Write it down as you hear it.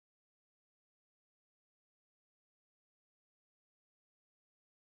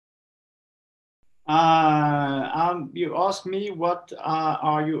You ask me what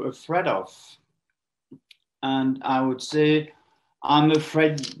are you afraid of? And I would say I'm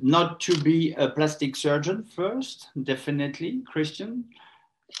afraid not to be a plastic surgeon first, definitely, Christian.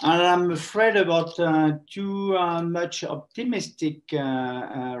 And I'm afraid about too much optimistic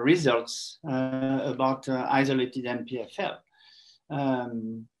results about isolated MPFL. I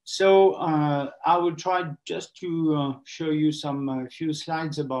will try just to show you some few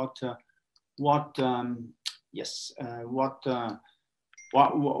slides about what, yes,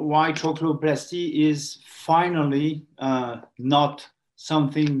 why trochleoplasty is finally not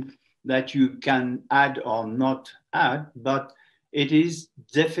something that you can add or not add, but it is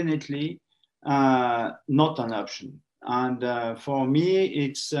definitely not an option. And for me,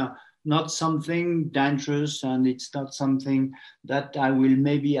 it's not something dangerous, and it's not something that I will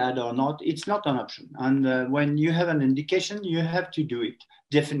maybe add or not. It's not an option. And when you have an indication, you have to do it,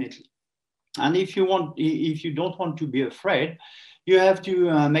 definitely. And if you don't want to be afraid, you have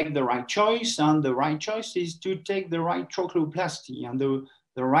to make the right choice. And the right choice is to take the right trochleoplasty. And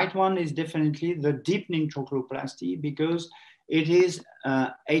the right one is definitely the deepening trochleoplasty, because it is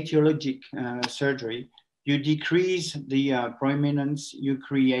etiologic surgery. You decrease the prominence, you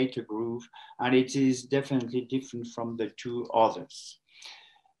create a groove, and it is definitely different from the two others.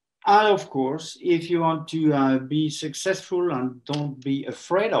 And of course, if you want to be successful and don't be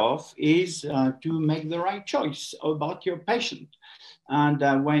afraid of, is to make the right choice about your patient. And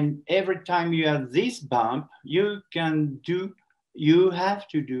when every time you have this bump, you have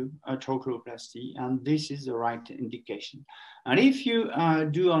to do a trochleoplasty, and this is the right indication. And if you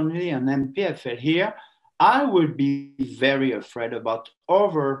do only an MPFL here, I would be very afraid about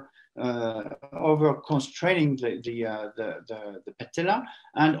over constraining the patella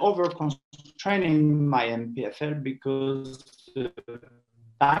and over constraining my MPFL, because the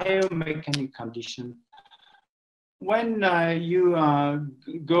biomechanic condition. When you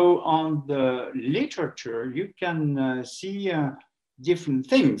go on the literature, you can see different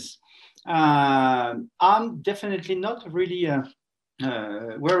things. I'm definitely not really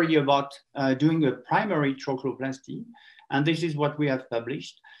worried about doing a primary trochleoplasty, and this is what we have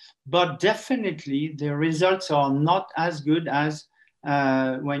published. But definitely the results are not as good as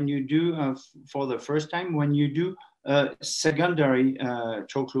when you do, for the first time, when you do secondary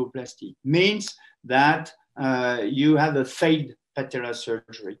trochleoplasty. Means that you have a failed patellar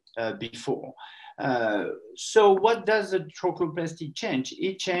surgery before. So what does the trochleoplasty change?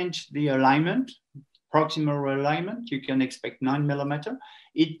 It changed the alignment, proximal alignment. You can expect 9 millimeter.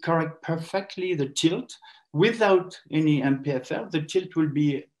 It corrects perfectly the tilt without any MPFL. The tilt will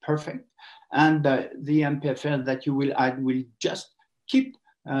be perfect, and the MPFL that you will add will just keep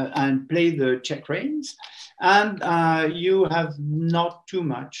and play the check reins, and you have not too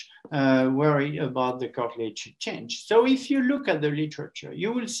much worry about the cartilage change. So if you look at the literature,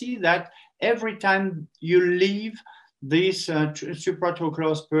 you will see that every time you leave this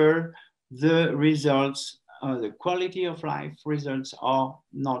supratrochlear spur, the results, the quality of life results are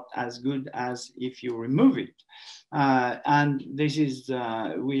not as good as if you remove it. And this is,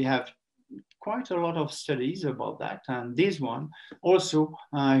 we have quite a lot of studies about that. And this one also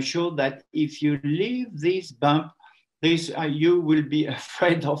showed that if you leave this bump, you will be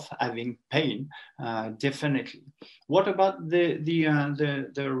afraid of having pain, definitely. What about the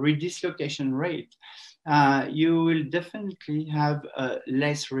redislocation rate? You will definitely have a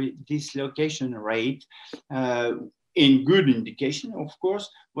less dislocation rate in good indication, of course,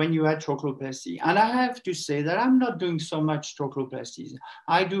 when you add trochleoplasty. And I have to say that I'm not doing so much trochleoplasties.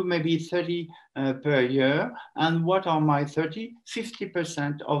 I do maybe 30 per year. And what are my 30?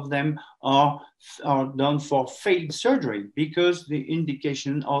 50% of them are done for failed surgery, because the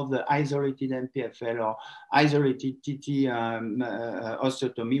indication of the isolated MPFL or isolated TT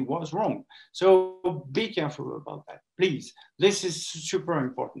osteotomy was wrong. So be careful about that, please. This is super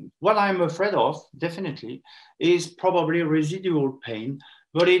important. What I'm afraid of, definitely, is probably residual pain,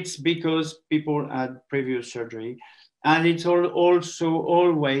 but it's because people had previous surgery, and it's also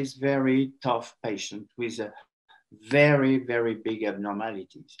always very tough patient with a very, very big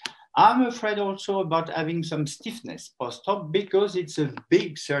abnormalities. I'm afraid also about having some stiffness post-op, because it's a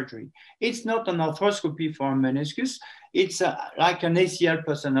big surgery. It's not an arthroscopy for a meniscus. It's like an ACL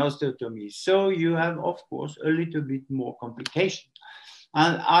plus an osteotomy. So you have, of course, a little bit more complication.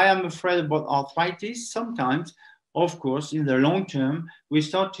 And I am afraid about arthritis. Sometimes, of course, in the long term, we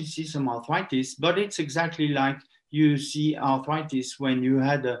start to see some arthritis, but it's exactly like you see arthritis when you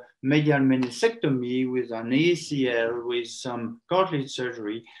had a medial meniscectomy with an ACL with some cartilage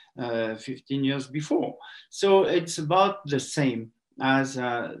surgery 15 years before. So it's about the same as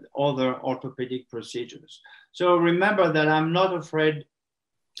other orthopedic procedures. So remember that I'm not afraid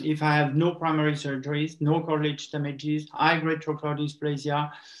if I have no primary surgeries, no cartilage damages, high-grade trochlear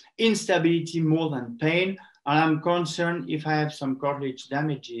dysplasia, instability more than pain, and I'm concerned if I have some cartilage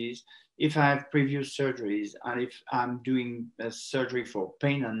damages, if I have previous surgeries, and if I'm doing a surgery for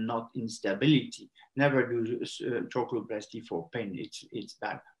pain and not instability. Never do trochleoplasty for pain, it's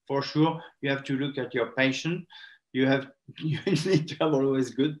bad. For sure, you have to look at your patient. You need to have always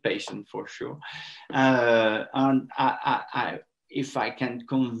good patient for sure. And if I can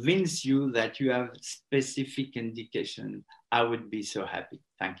convince you that you have specific indication, I would be so happy.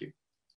 Thank you.